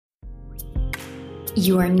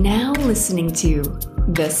You are now listening to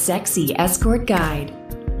The Sexy Escort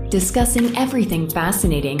Guide, discussing everything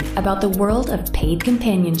fascinating about the world of paid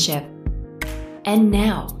companionship. And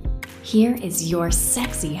now, here is your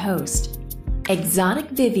sexy host, Exotic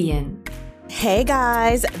Vivian. Hey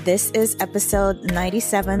guys, this is episode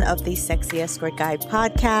 97 of the Sexy Escort Guide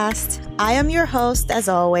podcast. I am your host, as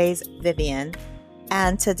always, Vivian.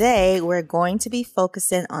 And today we're going to be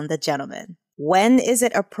focusing on the gentleman. When is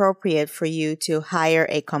it appropriate for you to hire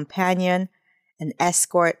a companion, an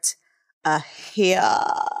escort, a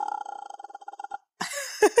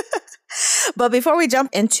But before we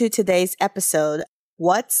jump into today's episode,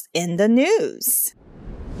 what's in the news?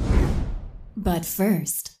 But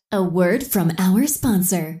first, a word from our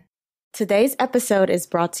sponsor. Today's episode is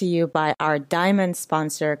brought to you by our diamond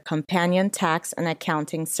sponsor, Companion Tax and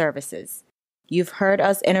Accounting Services. You've heard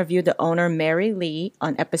us interview the owner, Mary Lee,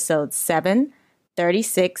 on episodes 7,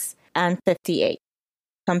 36, and 58.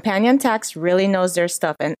 Companion Tax really knows their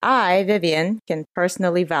stuff, and I, Vivian, can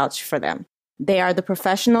personally vouch for them. They are the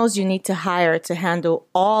professionals you need to hire to handle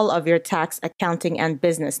all of your tax, accounting, and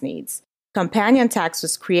business needs. Companion Tax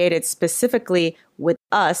was created specifically with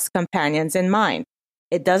us companions in mind.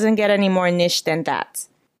 It doesn't get any more niche than that.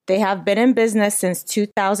 They have been in business since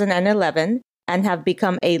 2011 and have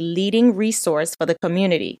become a leading resource for the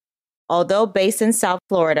community. Although based in South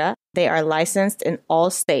Florida, they are licensed in all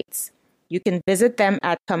states. You can visit them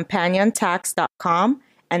at companiontax.com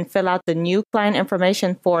and fill out the new client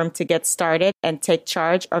information form to get started and take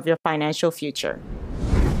charge of your financial future.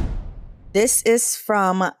 This is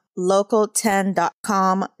from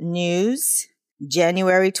local10.com news,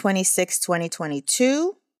 January 26,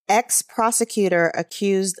 2022. Ex-prosecutor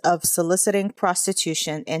accused of soliciting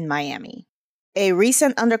prostitution in Miami. A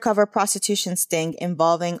recent undercover prostitution sting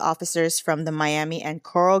involving officers from the Miami and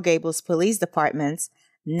Coral Gables police departments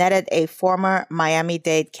netted a former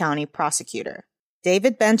Miami-Dade County prosecutor.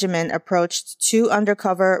 David Benjamin approached two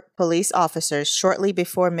undercover police officers shortly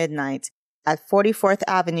before midnight at 44th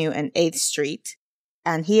Avenue and 8th Street,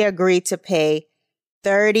 and he agreed to pay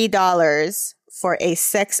 $30 for a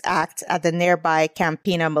sex act at the nearby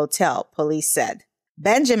Campina Motel, police said.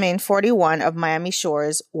 Benjamin, 41, of Miami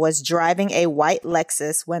Shores, was driving a white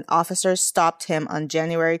Lexus when officers stopped him on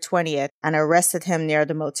January 20th and arrested him near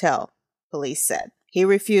the motel, police said. He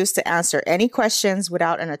refused to answer any questions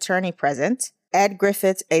without an attorney present. Ed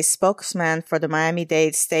Griffith, a spokesman for the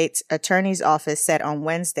Miami-Dade State Attorney's Office, said on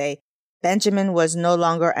Wednesday, Benjamin was no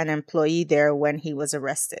longer an employee there when he was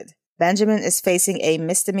arrested. Benjamin is facing a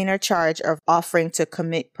misdemeanor charge of offering to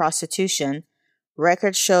commit prostitution.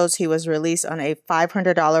 Record shows he was released on a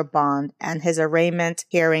 $500 bond, and his arraignment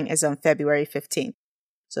hearing is on February 15th.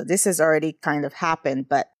 So this has already kind of happened,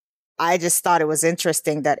 but I just thought it was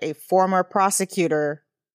interesting that a former prosecutor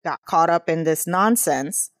got caught up in this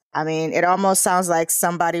nonsense. I mean, it almost sounds like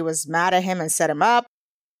somebody was mad at him and set him up.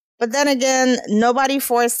 But then again, nobody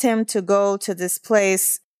forced him to go to this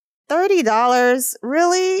place. $30?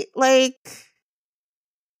 Really? Like,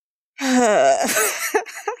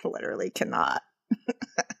 literally cannot.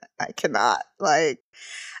 I cannot. Like,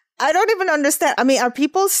 I don't even understand. I mean, are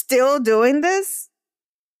people still doing this?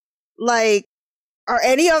 Like, are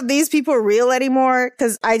any of these people real anymore?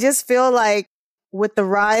 Because I just feel like with the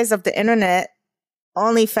rise of the internet,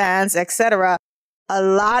 OnlyFans, etc., a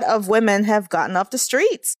lot of women have gotten off the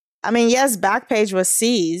streets. I mean, yes, Backpage was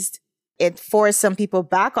seized. It forced some people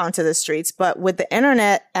back onto the streets. But with the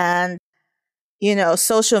internet and,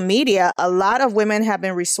 social media, a lot of women have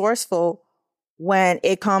been resourceful when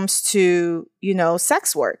it comes to,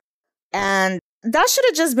 sex work. And that should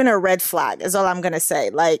have just been a red flag, is all I'm going to say.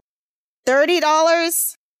 Like,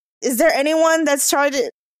 $30? Is there anyone that's charging?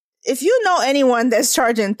 If you know anyone that's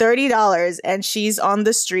charging $30 and she's on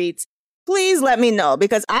the streets, please let me know,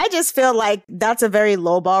 because I just feel like that's a very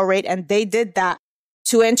lowball rate, and they did that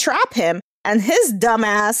to entrap him, and his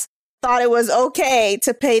dumbass thought it was okay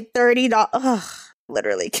to pay $30. Ugh,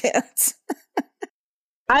 literally can't.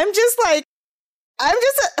 I'm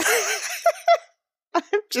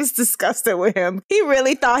just disgusted with him. He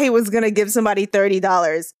really thought he was going to give somebody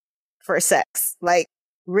 $30 for sex. Like,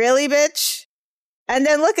 really, bitch? And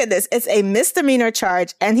then look at this. It's a misdemeanor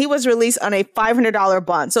charge, and he was released on a $500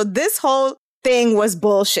 bond. So this whole thing was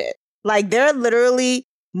bullshit. Like, they're literally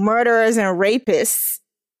murderers and rapists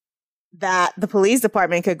that the police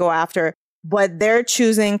department could go after, but they're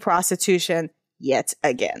choosing prostitution yet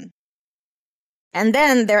again. And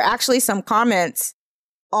then there are actually some comments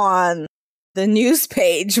on the news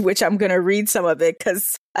page, which I'm going to read some of it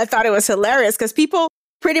because I thought it was hilarious, because people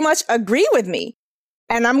pretty much agree with me.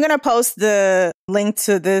 And I'm going to post the link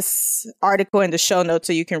to this article in the show notes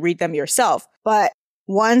so you can read them yourself. But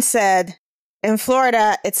One said, in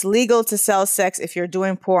Florida, it's legal to sell sex if you're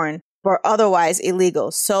doing porn, but otherwise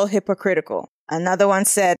illegal. So hypocritical. Another one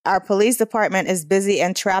said, our police department is busy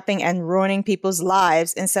entrapping and ruining people's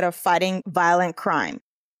lives instead of fighting violent crime.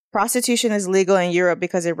 Prostitution is legal in Europe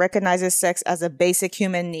because it recognizes sex as a basic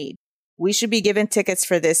human need. We should be given tickets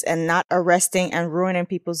for this and not arresting and ruining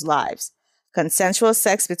people's lives. Consensual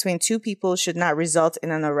sex between two people should not result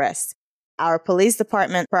in an arrest. Our police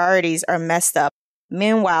department priorities are messed up.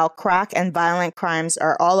 Meanwhile, crack and violent crimes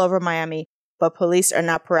are all over Miami, but police are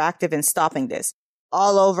not proactive in stopping this.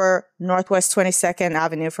 All over Northwest 22nd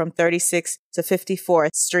Avenue from 36th to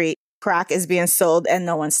 54th Street, crack is being sold and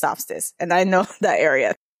no one stops this. And I know that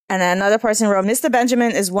area. And then another person wrote, Mr.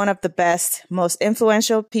 Benjamin is one of the best, most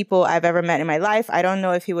influential people I've ever met in my life. I don't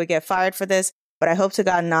know if he would get fired for this, but I hope to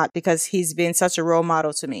God not, because he's been such a role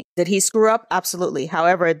model to me. Did he screw up? Absolutely.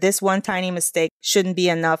 However, this one tiny mistake shouldn't be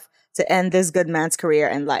enough to end this good man's career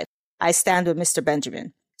and life. I stand with Mr.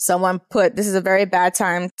 Benjamin. Someone put, this is a very bad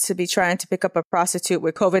time to be trying to pick up a prostitute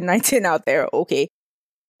with COVID-19 out there. Okay.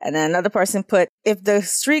 And then another person put, if the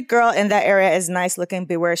street girl in that area is nice looking,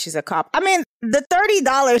 beware, she's a cop. I mean, the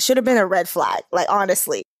 $30 should have been a red flag. Like,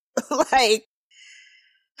 honestly,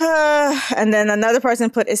 and then another person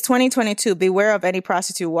put, it's 2022. Beware of any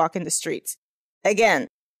prostitute walking the streets. Again,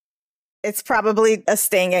 it's probably a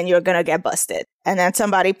sting and you're going to get busted. And then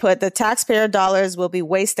somebody put, the taxpayer dollars will be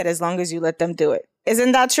wasted as long as you let them do it.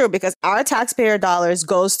 Isn't that true? Because our taxpayer dollars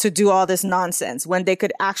goes to do all this nonsense when they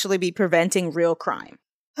could actually be preventing real crime.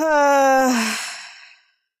 And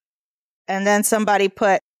then somebody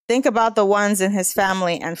put, think about the ones in his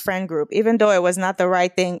family and friend group. Even though it was not the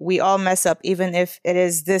right thing, we all mess up even if it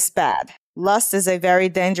is this bad. Lust is a very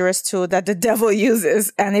dangerous tool that the devil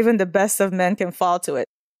uses, and even the best of men can fall to it.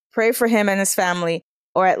 Pray for him and his family,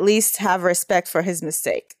 or at least have respect for his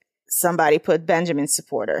mistake. Somebody put Benjamin's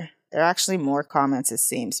supporter. There are actually more comments, it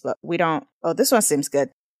seems, but we don't. Oh, this one seems good.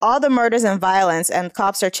 All the murders and violence and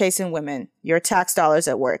cops are chasing women. Your tax dollars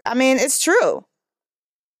at work. I mean, it's true.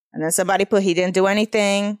 And then somebody put, he didn't do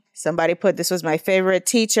anything. Somebody put, this was my favorite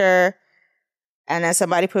teacher. And then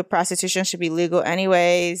somebody put, prostitution should be legal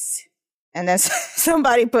anyways. And then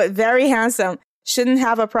somebody put, very handsome, shouldn't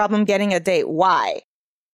have a problem getting a date. Why?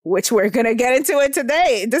 Which we're going to get into it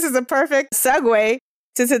today. This is a perfect segue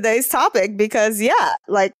to today's topic because, yeah,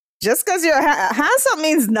 like, just because you're handsome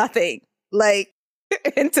means nothing. Like,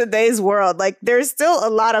 in today's world, like, there's still a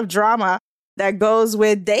lot of drama that goes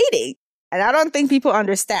with dating. And I don't think people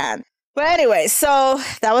understand. But anyway, so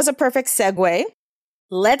that was a perfect segue.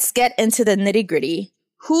 Let's get into the nitty gritty.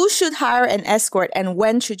 Who should hire an escort and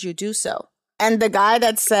when should you do so? And the guy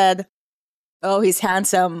that said, oh, he's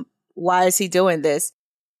handsome, why is he doing this?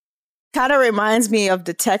 Kind of reminds me of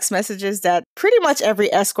the text messages that pretty much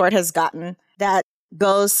every escort has gotten that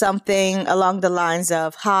goes something along the lines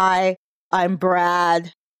of, hi, I'm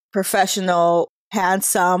Brad, professional,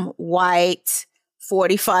 handsome, white,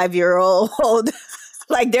 45-year-old.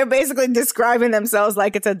 Like, they're basically describing themselves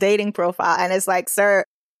like it's a dating profile. And it's like, sir,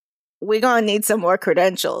 we're going to need some more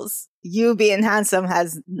credentials. You being handsome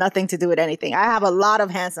has nothing to do with anything. I have a lot of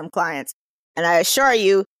handsome clients. And I assure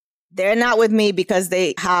you, they're not with me because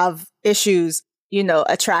they have issues,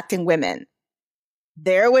 attracting women.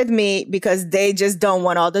 They're with me because they just don't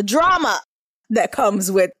want all the drama that comes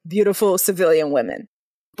with beautiful civilian women.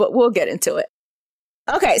 But we'll get into it.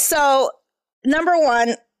 Okay, so number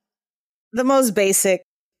one, the most basic,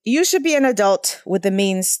 you should be an adult with the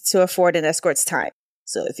means to afford an escort's time.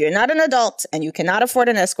 So if you're not an adult and you cannot afford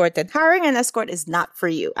an escort, then hiring an escort is not for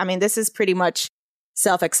you. I mean, this is pretty much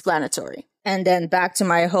self-explanatory. And then back to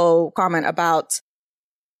my whole comment about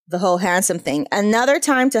the whole handsome thing. Another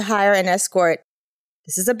time to hire an escort,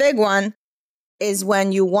 this is a big one, is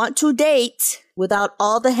when you want to date without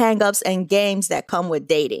all the hangups and games that come with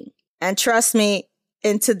dating. And trust me,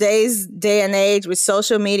 in today's day and age with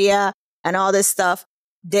social media and all this stuff,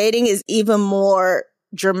 dating is even more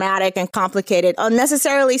dramatic and complicated.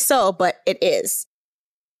 Unnecessarily so, but it is.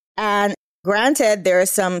 And granted, there are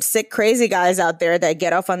some sick, crazy guys out there that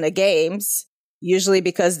get off on the games, usually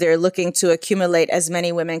because they're looking to accumulate as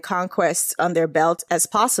many women conquests on their belt as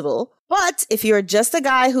possible. But if you're just a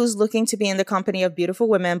guy who's looking to be in the company of beautiful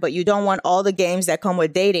women, but you don't want all the games that come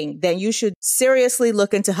with dating, then you should seriously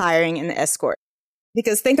look into hiring an escort.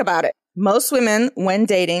 Because think about it. Most women, when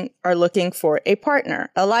dating, are looking for a partner,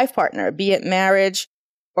 a life partner, be it marriage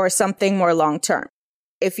or something more long-term.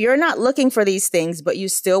 If you're not looking for these things, but you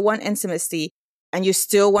still want intimacy and you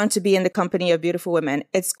still want to be in the company of beautiful women,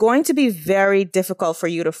 it's going to be very difficult for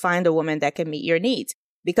you to find a woman that can meet your needs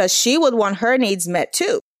because she would want her needs met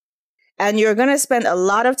too. And you're going to spend a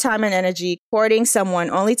lot of time and energy courting someone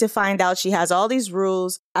only to find out she has all these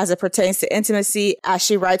rules as it pertains to intimacy, as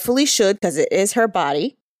she rightfully should, because it is her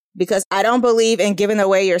body. Because I don't believe in giving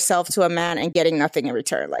away yourself to a man and getting nothing in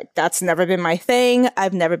return. Like, that's never been my thing.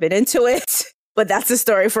 I've never been into it, but that's a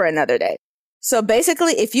story for another day. So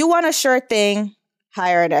basically, if you want a sure thing,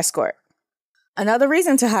 hire an escort. Another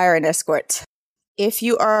reason to hire an escort. If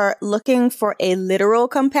you are looking for a literal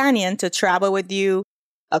companion to travel with you,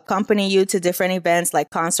 accompany you to different events like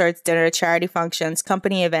concerts, dinner, charity functions,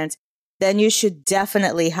 company events, then you should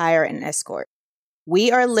definitely hire an escort.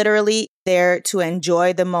 We are literally there to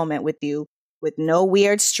enjoy the moment with you with no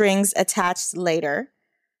weird strings attached later.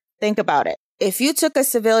 Think about it. If you took a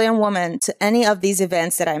civilian woman to any of these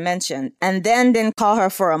events that I mentioned and then didn't call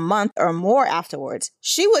her for a month or more afterwards,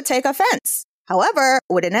 she would take offense. However,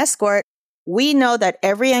 with an escort, we know that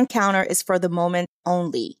every encounter is for the moment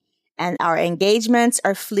only, and our engagements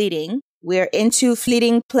are fleeting. We're into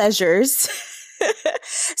fleeting pleasures.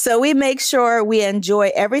 So we make sure we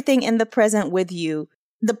enjoy everything in the present with you.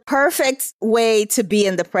 The perfect way to be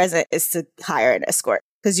in the present is to hire an escort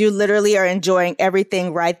because you literally are enjoying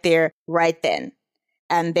everything right there, right then.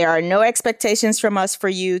 And there are no expectations from us for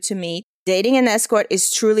you to meet. Dating an escort is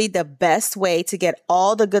truly the best way to get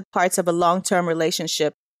all the good parts of a long-term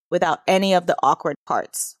relationship without any of the awkward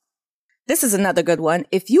parts. This is another good one.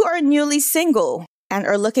 If you are newly single and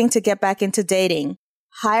are looking to get back into dating,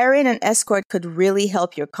 hiring an escort could really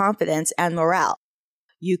help your confidence and morale.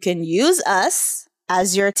 You can use us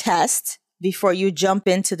as your test before you jump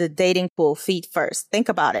into the dating pool feet first. Think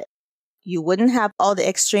about it. You wouldn't have all the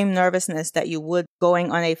extreme nervousness that you would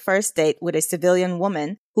going on a first date with a civilian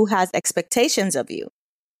woman who has expectations of you.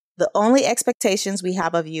 The only expectations we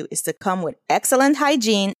have of you is to come with excellent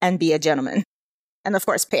hygiene and be a gentleman. And of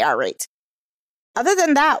course, pay our rate. Other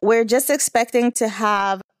than that, we're just expecting to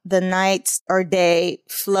have the night or day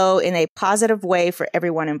flow in a positive way for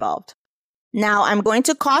everyone involved. Now, I'm going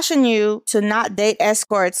to caution you to not date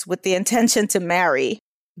escorts with the intention to marry.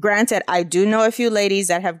 Granted, I do know a few ladies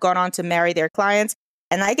that have gone on to marry their clients,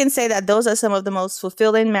 and I can say that those are some of the most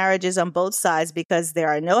fulfilling marriages on both sides because there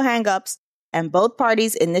are no hangups and both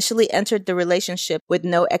parties initially entered the relationship with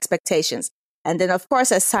no expectations. And then, of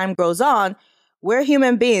course, as time goes on, we're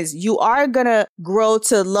human beings. You are going to grow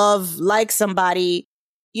to love, like somebody.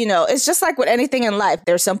 You know, it's just like with anything in life.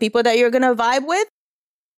 There's some people that you're going to vibe with,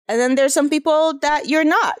 and then there's some people that you're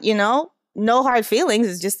not, you know. No hard feelings.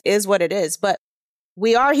 It just is what it is. But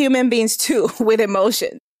we are human beings too with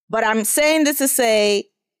emotion. But I'm saying this to say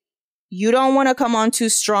you don't want to come on too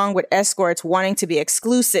strong with escorts wanting to be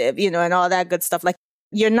exclusive, you know, and all that good stuff. Like,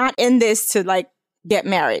 you're not in this to like get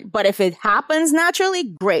married. But if it happens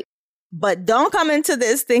naturally, great. But don't come into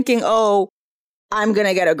this thinking, oh, I'm going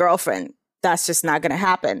to get a girlfriend. That's just not going to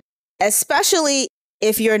happen, especially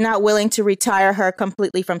if you're not willing to retire her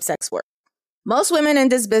completely from sex work. Most women in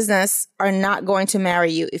this business are not going to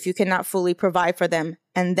marry you if you cannot fully provide for them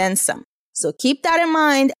and then some. So keep that in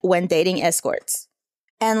mind when dating escorts.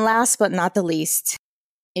 And last but not the least,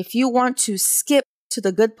 if you want to skip to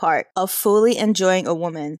the good part of fully enjoying a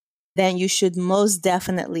woman, then you should most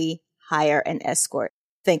definitely hire an escort.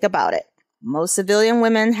 Think about it. Most civilian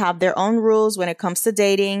women have their own rules when it comes to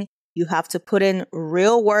dating. You have to put in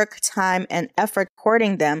real work, time, and effort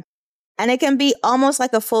courting them. And it can be almost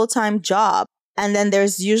like a full-time job. And then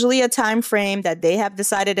there's usually a time frame that they have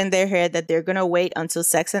decided in their head that they're going to wait until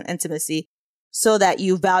sex and intimacy so that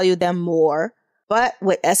you value them more. But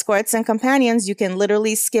with escorts and companions, you can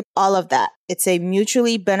literally skip all of that. It's a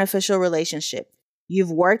mutually beneficial relationship.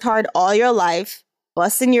 You've worked hard all your life,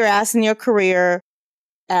 busting your ass in your career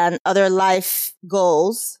and other life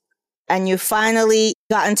goals. And you finally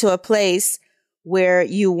gotten to a place where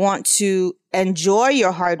you want to enjoy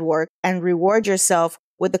your hard work and reward yourself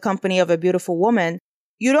with the company of a beautiful woman.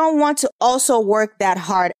 You don't want to also work that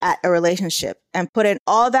hard at a relationship and put in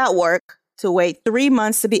all that work to wait 3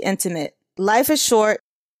 months to be intimate. Life is short.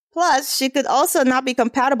 Plus, she could also not be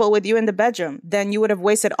compatible with you in the bedroom. Then you would have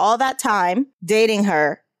wasted all that time dating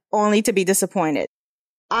her only to be disappointed.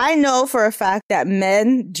 I know for a fact that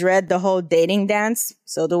men dread the whole dating dance.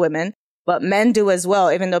 So do women. But men do as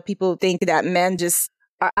well, even though people think that men just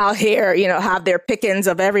are out here, you know, have their pickings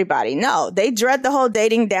of everybody. No, they dread the whole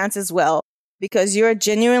dating dance as well because you're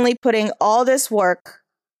genuinely putting all this work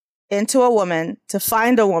into a woman to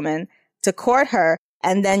find a woman, to court her,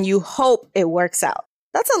 and then you hope it works out.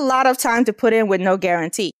 That's a lot of time to put in with no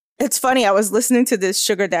guarantee. It's funny, I was listening to this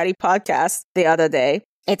Sugar Daddy podcast the other day.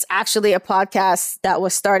 It's actually a podcast that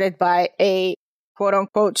was started by a quote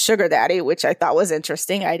unquote sugar daddy, which I thought was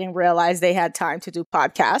interesting. I didn't realize they had time to do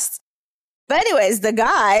podcasts. But anyways, the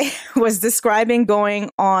guy was describing going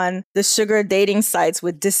on the sugar dating sites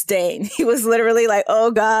with disdain. He was literally like,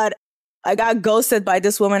 oh God, I got ghosted by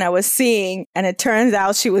this woman I was seeing, and it turns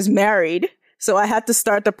out she was married. So I had to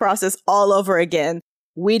start the process all over again,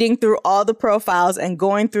 weeding through all the profiles and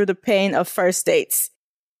going through the pain of first dates.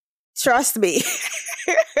 Trust me,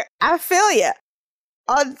 I feel you.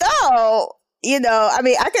 Although,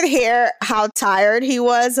 I could hear how tired he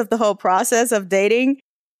was of the whole process of dating.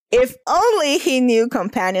 If only he knew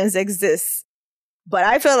companions exist. But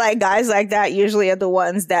I feel like guys like that usually are the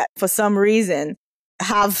ones that, for some reason,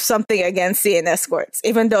 have something against seeing escorts,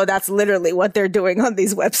 even though that's literally what they're doing on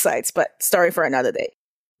these websites. But story for another day.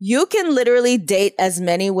 You can literally date as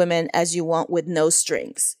many women as you want with no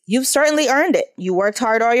strings. You've certainly earned it. You worked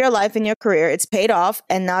hard all your life in your career. It's paid off.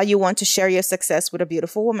 And now you want to share your success with a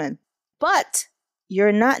beautiful woman. But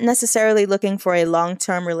you're not necessarily looking for a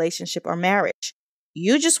long-term relationship or marriage.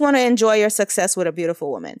 You just want to enjoy your success with a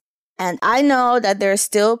beautiful woman. And I know that there are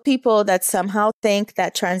still people that somehow think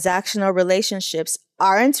that transactional relationships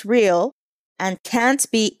aren't real and can't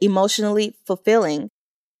be emotionally fulfilling,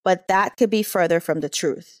 but that could be further from the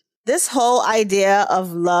truth. This whole idea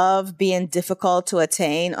of love being difficult to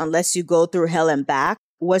attain unless you go through hell and back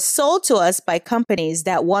was sold to us by companies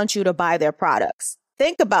that want you to buy their products.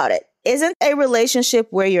 Think about it. Isn't a relationship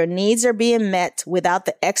where your needs are being met without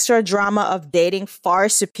the extra drama of dating far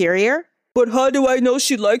superior? But how do I know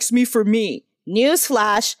she likes me for me?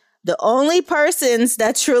 Newsflash, the only persons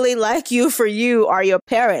that truly like you for you are your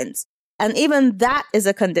parents. And even that is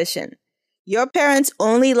a condition. Your parents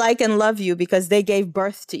only like and love you because they gave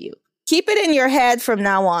birth to you. Keep it in your head from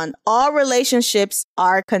now on. All relationships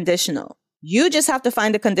are conditional. You just have to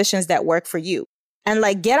find the conditions that work for you. And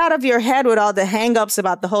get out of your head with all the hangups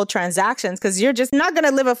about the whole transactions, because you're just not going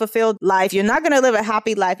to live a fulfilled life. You're not going to live a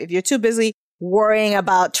happy life if you're too busy worrying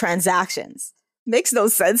about transactions. Makes no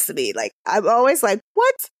sense to me. I'm always like,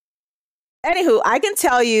 what? Anywho, I can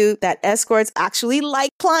tell you that escorts actually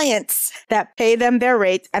like clients that pay them their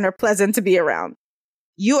rate and are pleasant to be around.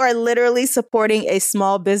 You are literally supporting a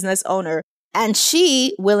small business owner, and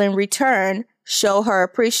she will in return show her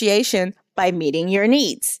appreciation by meeting your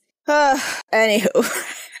needs. Anywho,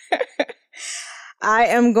 I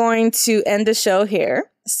am going to end the show here.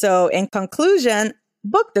 So in conclusion,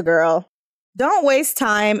 book the girl. Don't waste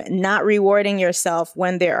time not rewarding yourself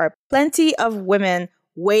when there are plenty of women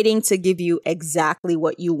waiting to give you exactly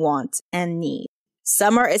what you want and need.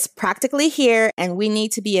 Summer is practically here, and we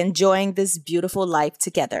need to be enjoying this beautiful life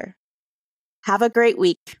together. Have a great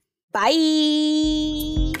week.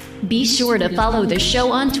 Bye. Be sure to follow the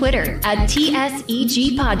show on Twitter at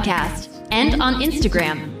TSEG Podcast and on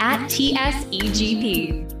Instagram at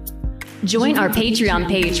TSEGP. Join our Patreon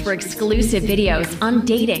page for exclusive videos on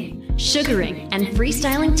dating, sugaring, and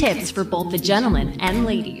freestyling tips for both the gentlemen and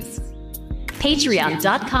ladies.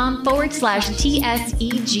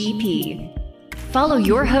 Patreon.com/TSEGP. Follow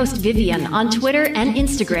your host Vivian on Twitter and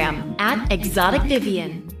Instagram at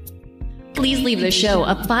ExoticVivian. Please leave the show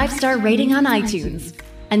a 5-star rating on iTunes.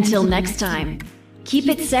 Until next time, keep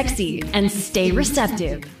it sexy and stay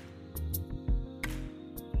receptive.